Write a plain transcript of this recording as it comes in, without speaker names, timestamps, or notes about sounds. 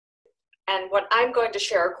And what I'm going to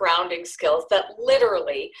share are grounding skills that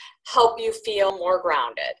literally help you feel more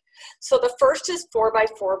grounded. So the first is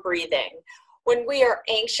 4x4 breathing. When we are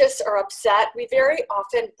anxious or upset, we very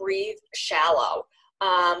often breathe shallow.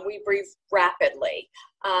 We breathe rapidly.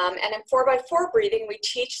 And in 4x4 breathing, we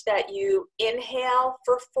teach that you inhale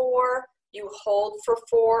for 4, you hold for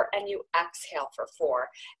 4, and you exhale for 4.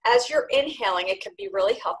 As you're inhaling, it can be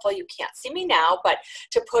really helpful. You can't see me now, but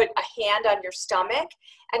to put a hand on your stomach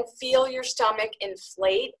and feel your stomach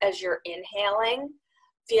inflate as you're inhaling,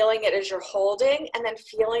 feeling it as you're holding, and then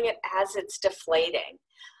feeling it as it's deflating.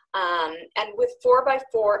 And with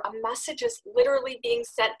 4x4, a message is literally being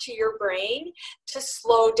sent to your brain to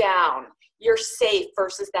slow down. You're safe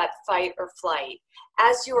versus that fight or flight.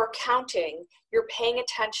 As you are counting, you're paying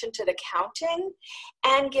attention to the counting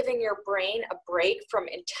and giving your brain a break from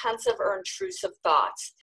intensive or intrusive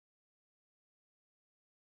thoughts.